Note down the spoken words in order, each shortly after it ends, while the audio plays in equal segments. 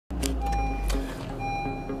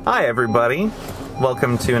Hi everybody,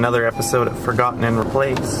 welcome to another episode of Forgotten and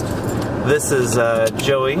Replaced. This is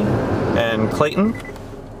Joey and Clayton.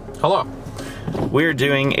 Hello. We're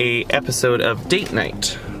doing a episode of Date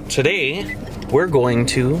Night. Today, we're going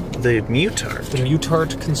to the Muttart. The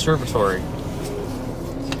Muttart Conservatory.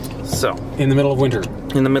 So, in the middle of winter.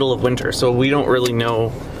 In the middle of winter, so we don't really know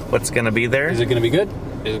what's gonna be there. Is it gonna be good?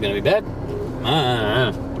 Is it gonna be bad?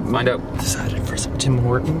 Find out. Decided for some Tim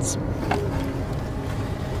Hortons.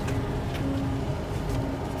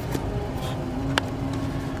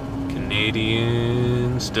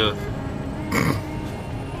 Canadian stuff.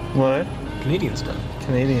 What? Canadian stuff.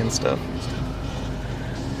 Canadian stuff.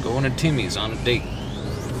 Going to Timmy's on a date.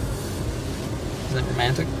 Isn't that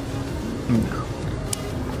romantic? No.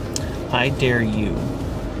 I dare you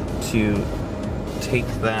to take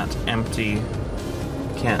that empty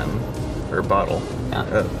can or bottle,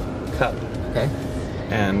 cup, Okay.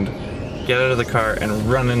 and get out of the car and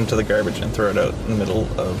run into the garbage and throw it out in the middle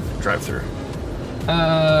of drive-thru.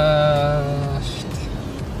 Shit.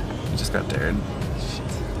 You just got dared.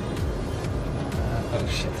 Shit. Oh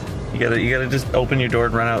shit. You gotta just open your door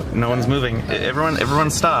and run out. No one's moving.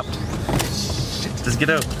 Everyone's stopped. Just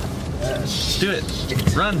get out. Just do it.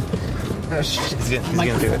 Run. He's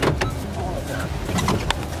gonna do it.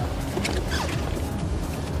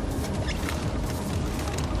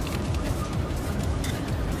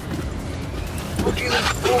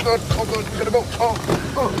 Oh god, we gotta go.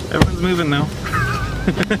 Oh. Everyone's moving now.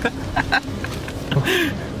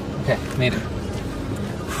 Okay, made it.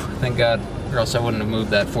 Thank God, or else I wouldn't have moved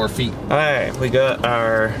that 4 feet. Alright, we got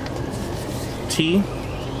our tea.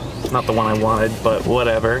 Not the one I wanted, but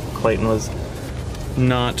whatever. Clayton was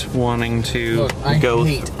not wanting to go.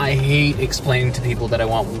 I hate explaining to people that I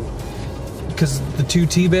want, because the 2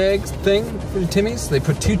 tea bags thing for Timmy's, they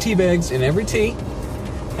put 2 tea bags in every tea,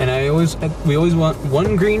 and we always want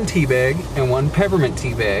 1 green tea bag and 1 peppermint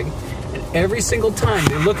tea bag, and every single time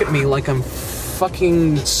they look at me like I'm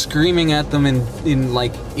fucking screaming at them in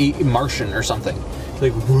like Martian or something.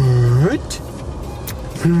 Like, what?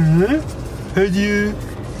 Huh? How do you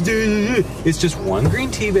do? It's just 1 green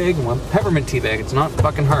tea bag and 1 peppermint tea bag. It's not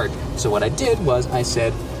fucking hard. So what I did was I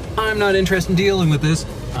said, I'm not interested in dealing with this.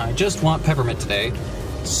 I just want peppermint today.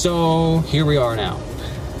 So here we are now.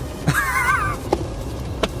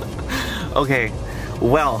 Okay,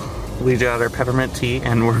 well, we got our peppermint tea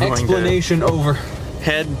and we're going over. to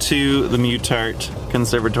head to the Muttart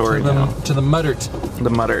Conservatory now. To the Muttart. The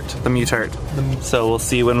Muttart. So we'll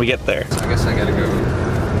see when we get there. I guess I gotta go.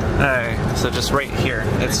 Alright, so just right here.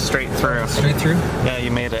 It's straight through. Straight through? Yeah,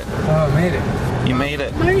 you made it. Oh, I made it. You made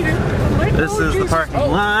it. This is the parking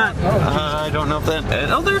lot. I don't know if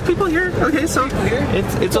that... oh, there's people here. Okay, so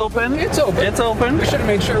it's open. It's open. It's open. We should have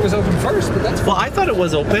made sure it was open first, but that's fine. Well, I thought it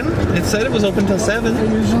was open. It said it was open till 7.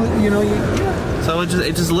 Usually, So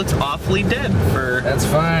it just looks awfully dead for... That's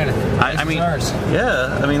fine. I mean,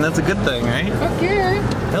 yeah, I mean, that's a good thing, right? Fuck yeah.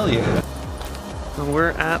 Hell yeah. So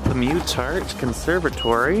we're at the Muttart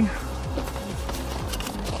Conservatory.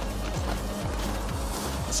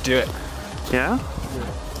 Let's do it. Yeah?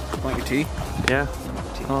 Want your tea? Yeah.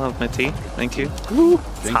 I'll have my tea. Thank you. Ooh,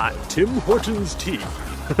 it's hot. Tim Hortons tea.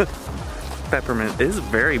 Peppermint is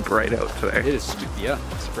very bright out today. It is, yeah,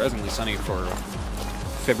 surprisingly sunny for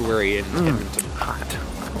February in Edmonton. Hot.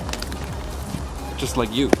 Just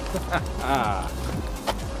like you. I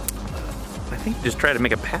think you just tried to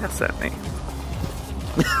make a pass at me.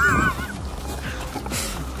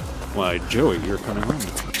 Why, Joey, you're coming home.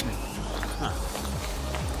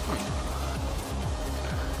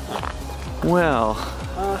 Well,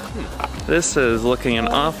 this is looking an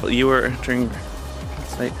awful... You were during...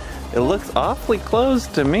 It looks awfully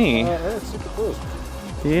closed to me. Yeah, it's super close.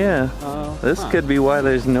 Yeah. This could be why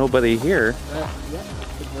there's nobody here. Yeah,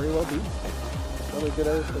 could very well be. Really good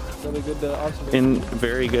observation.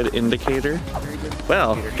 Very good indicator. Very good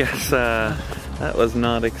well, indicator. Guess that was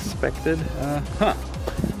not expected.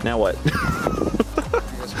 Now what?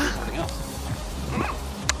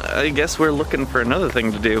 I guess we're looking for another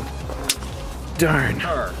thing to do. Darn.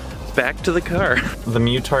 Back to the car. The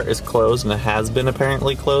Muttart is closed, and it has been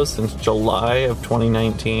apparently closed since July of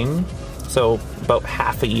 2019. So about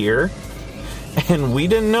half a year. And we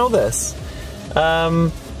didn't know this.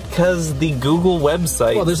 Because the Google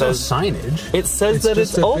website well, there's says, no signage. It says that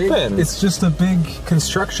it's open. It's just a big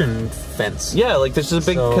construction fence. Yeah, like there's just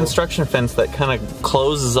a big construction fence that kind of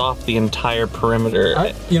closes off the entire perimeter.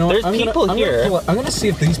 There's people here. I'm gonna see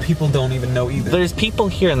if these people don't even know either. There's people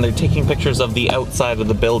here and they're taking pictures of the outside of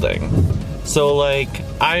the building. So like,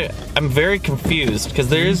 I'm very confused because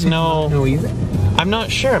there is no... know either? I'm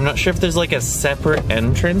not sure. I'm not sure if there's like a separate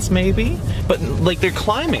entrance maybe. But like they're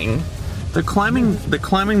climbing. They're climbing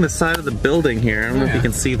the side of the building here. I don't know if you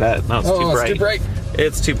can see that. No, it's too bright.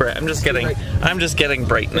 It's too bright. It's too bright. I'm just getting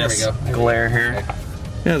brightness glare here. Okay.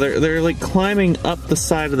 Yeah, they're like climbing up the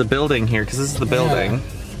side of the building here because this is the building.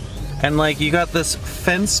 Yeah. And like you got this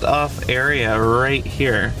fenced off area right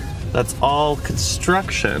here. That's all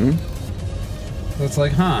construction. So it's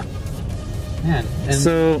like, huh. Man. And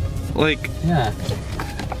so like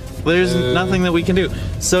there's nothing that we can do.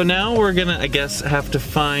 So now we're gonna, I guess, have to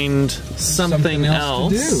find something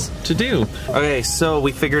else to do. Okay, so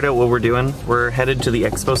we figured out what we're doing. We're headed to the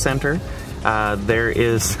expo center. There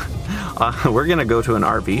is, we're gonna go to an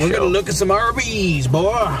RV show. We're gonna look at some RVs,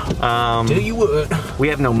 boy. Tell you what. We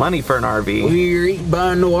have no money for an RV. We ain't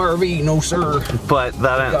buying no RV, no sir. But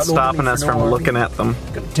that ain't stopping us from looking at them.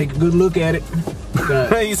 Gonna take a good look at it.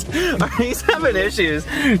 He's having issues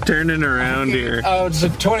turning around here. Oh, it's a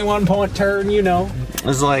 21-point turn, you know.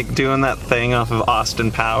 It's like doing that thing off of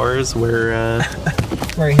Austin Powers where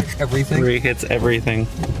where he hits everything. Where he hits everything.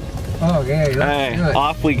 Oh yeah. Alright,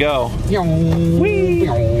 off we go. Whee!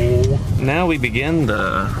 Now we begin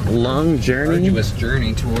the long journey. Arduous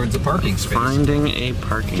journey towards a parking space. Finding a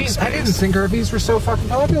parking space. I didn't think RVs were so fucking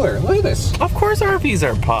popular. Look at this. Of course RVs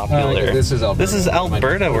are popular. This is Alberta. This is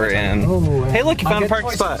Alberta we're in. Oh, hey look, you found a parking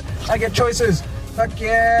spot. I get choices. Fuck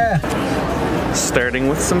yeah. Starting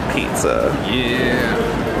with some pizza.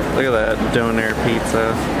 Yeah. Look at that doner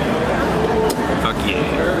pizza. Fuck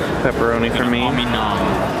yeah. Pepperoni for me.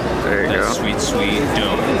 There you go. Sweet, sweet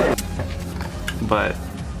dough. But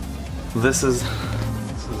this is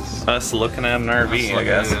us looking at an RV, I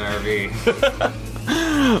guess.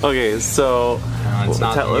 Okay, so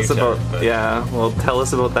tell us about tell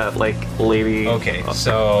us about that like lady. Okay,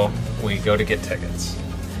 so we go to get tickets.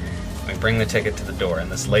 We bring the ticket to the door,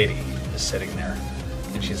 and this lady is sitting there,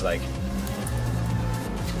 and she's like,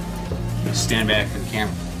 "Stand back for the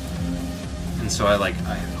camera." And so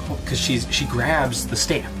because she grabs the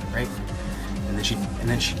stamp, right? And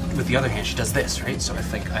then she with the other hand she does this, right? So I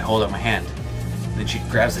hold out my hand. And then she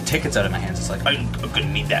grabs the tickets out of my hands. It's like, I'm gonna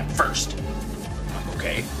need that first. I'm like,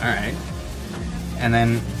 okay, all right. And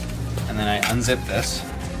then I unzip this,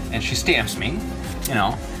 and she stamps me, you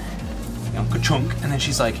know, ka-chunk. And then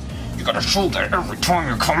she's like, you gotta show that every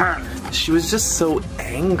time you come in. She was just so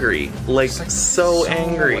angry, like so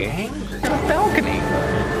angry. A balcony.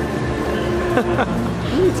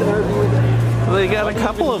 Well, they got a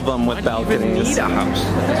couple of them with balconies. Even need a house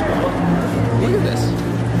with this one. Look at this.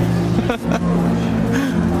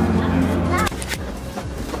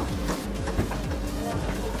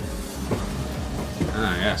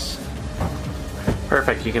 Ah, yes.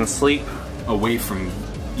 Perfect. You can sleep away from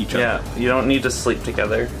each other. Yeah, you don't need to sleep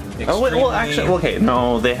together. Oh, well, actually, okay,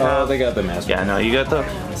 no, they have. Oh, they got the master. Yeah, no, you got the.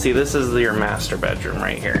 See, this is your master bedroom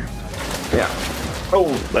right here. Yeah.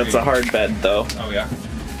 Oh, that's a hard bed, though. Oh, yeah.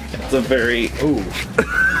 It's a very. Ooh.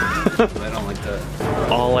 I don't like that.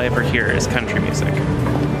 All I ever hear is country music.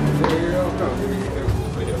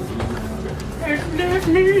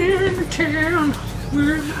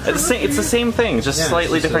 It's the same thing, just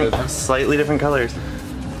slightly different colors.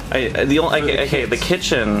 The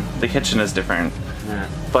kitchen is different. Yeah.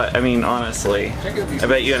 But I mean, honestly, I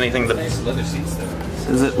bet you anything that leather seats though.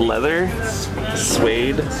 Is it leather?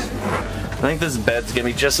 Suede? I think this bed's gonna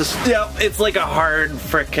be just as. Yeah, it's like a hard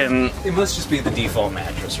frickin'. It must just be the default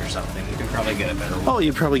mattress or something. You can probably get a better one. Oh,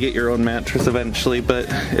 you'd probably get your own mattress eventually, but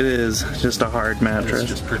it is just a hard mattress. It's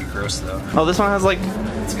just pretty gross though. Oh, this one has like.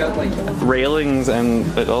 It's got like railings, and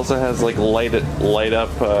it also has like light up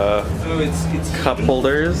it's cup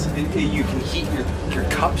holders. You can heat your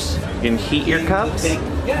cups. You can heat your cups?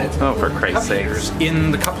 Yeah. Oh, for Christ's sakes! In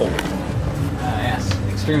the cup holder. Yes.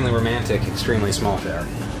 Extremely romantic. Extremely small shower.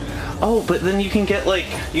 Oh, but then you can get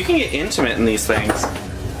intimate in these things.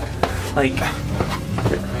 Like,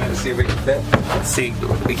 let's see if we can fit. Let's see,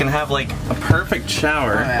 we can have like a perfect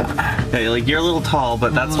shower. Oh, yeah. Okay, like you're a little tall,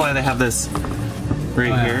 but that's why they have this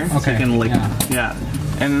right here. Okay. So you can yeah.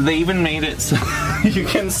 And they even made it so you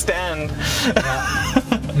can stand.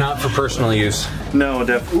 Not for personal use. No,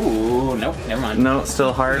 Ooh, nope, never mind. No, it's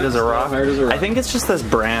still hard as a rock. Hard as a rock. I think it's just this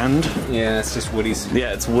brand. Yeah, it's just Woody's.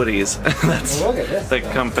 Yeah, it's Woody's. That's look at this, the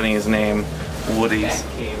company's name, Woody's.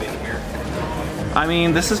 Cave in here. I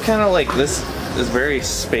mean, this is kind of like, this is very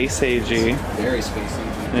space agey. Very spacey.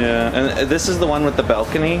 Yeah, and this is the one with the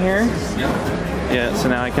balcony here. Yep. Yeah, so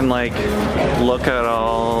now I can like look at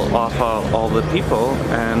all the people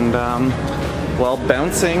and while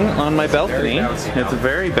bouncing on my balcony. It's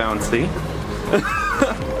very bouncy.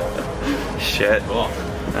 Shit. Cool.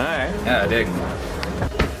 Alright. Yeah, I dig.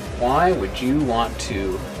 Why would you want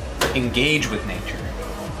to engage with nature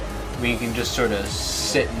when you can just sort of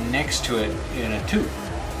sit next to it in a tube?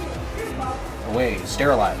 Away,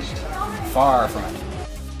 sterilized, far from it.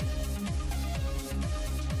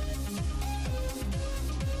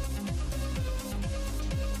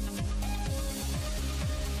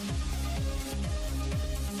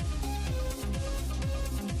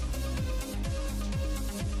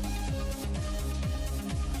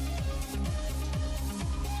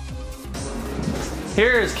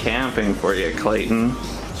 Here's camping for you, Clayton.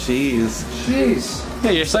 Jeez. Jeez.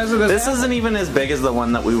 Yeah, your size of this isn't even as big as the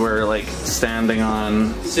one that we were like standing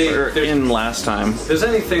on in last time. If there's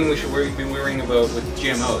anything we should be worrying about with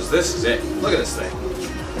GMOs, this is it. Look at this thing.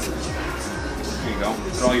 There you go.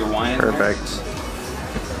 Put all your wine in there. Perfect.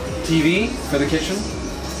 TV for the kitchen.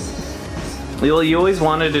 You always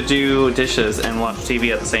wanted to do dishes and watch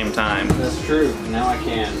TV at the same time. That's true. Now I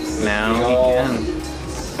can. Now you can.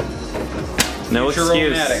 No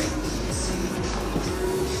excuse.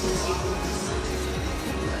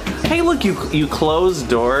 Hey, look, you close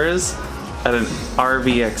doors at an RV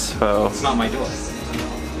expo. It's not my door.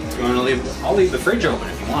 You want to leave? I'll leave the fridge open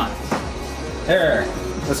if you want. There.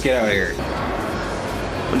 Let's get out of here.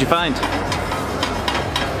 What'd you find?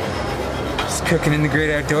 Just cooking in the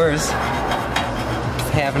great outdoors.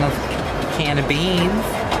 Just having a can of beans.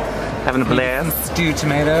 Having a blast. Stewed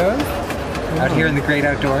tomatoes. Out here in the great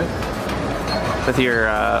outdoors. With your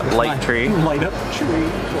light tree. Light up tree.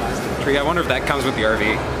 Plastic tree. I wonder if that comes with the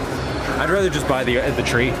RV. I'd rather just buy the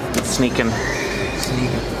tree. Sneaking.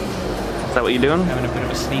 Sneaking. Is that what you're doing? Having a bit of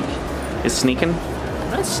a sneak. Is sneaking?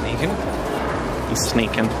 I'm not sneaking. He's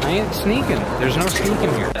sneaking. I ain't sneaking. There's no sneaking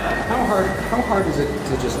here. How hard is it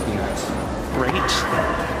to just be nice?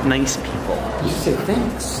 Right? Nice people. You say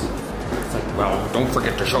thanks. It's like, well, don't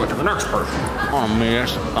forget to show it to the next person. Oh,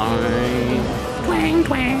 miss. Bye. Twang,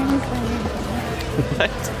 twang,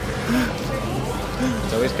 twang.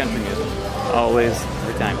 It's always country music. Always.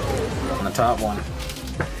 Every time. On the top one.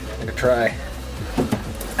 Like a try.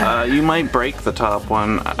 You might break the top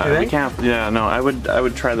one. We can't. Yeah, no. I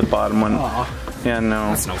would try the bottom one. Aw. Yeah, no.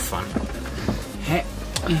 That's no fun. Hey.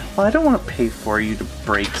 Well, I don't want to pay for you to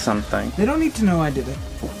break something. They don't need to know I did it.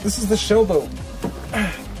 This is the showboat.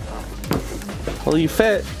 Well, you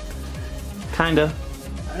fit. Kinda.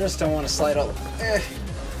 I just don't want to slide all.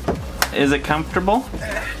 Is it comfortable?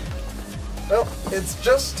 Well, it's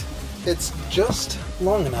just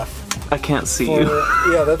long enough. I can't see you.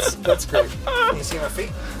 Yeah, that's great. Can you see my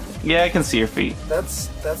feet? Yeah, I can see your feet. That's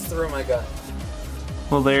the room I got.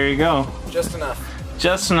 Well, there you go. Just enough.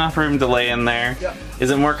 Just enough room to lay in there. Yeah. Is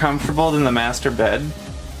it more comfortable than the master bed?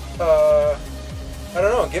 I don't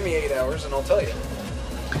know. Give me 8 hours and I'll tell you.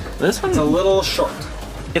 This one's It's a little short.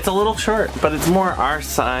 It's a little short, but it's more our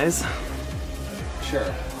size.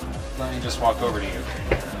 Sure. Let me just walk over to you.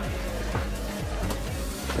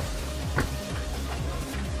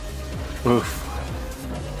 Oof.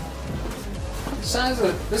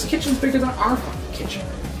 This kitchen's bigger than our fucking kitchen.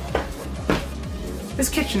 This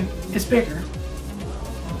kitchen is bigger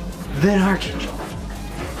than our kitchen.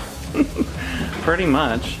 Pretty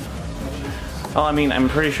much. Oh, I mean, I'm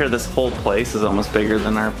pretty sure this whole place is almost bigger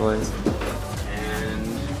than our place.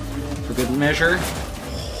 And for good measure.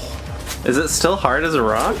 Is it still hard as a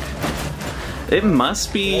rock? It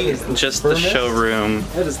must be just the showroom.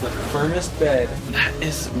 That is the firmest bed. That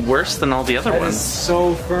is worse than all the other That ones. is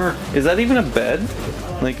so firm. Is that even a bed?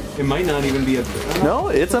 Like, It might not even be a bed. no,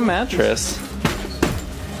 it's a mattress.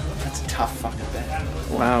 That's a tough fucking bed.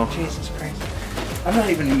 Wow. Jesus Christ. I'm not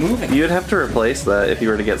even moving. You'd have to replace that if you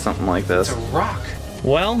were to get something like this. It's a rock.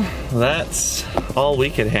 Well, that's all we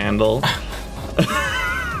could handle.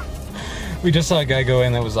 We just saw a guy go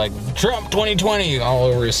in that was like, Trump 2020 all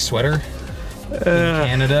over his sweater in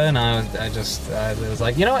Canada, and I was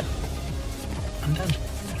like, you know what? I'm done.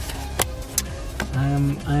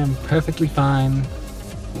 I am perfectly fine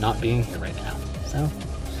not being here right now. So,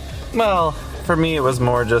 Well, for me it was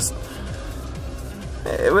more just,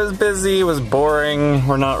 it was busy, it was boring.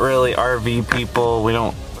 We're not really RV people. We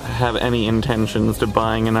don't have any intentions to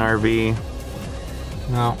buying an RV.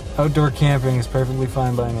 no, outdoor camping is perfectly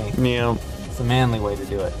fine by me. Yeah, It's the manly way to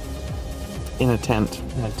do it. in a tent.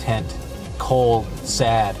 In a tent. Cold,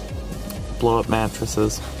 sad, Blow up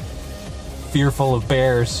mattresses. fearful of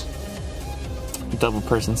bears, Double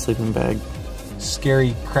person sleeping bag.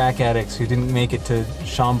 scary crack addicts who didn't make it to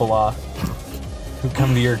Shambhala, who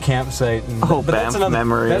come to your campsite. And, Oh, but Banff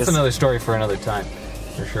memories. That's another story for another time,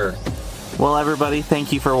 for sure. Well, everybody,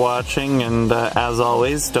 thank you for watching, and as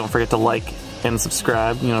always, don't forget to like and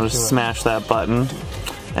subscribe. You know, just smash that button.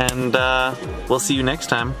 And we'll see you next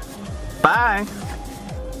time. Bye!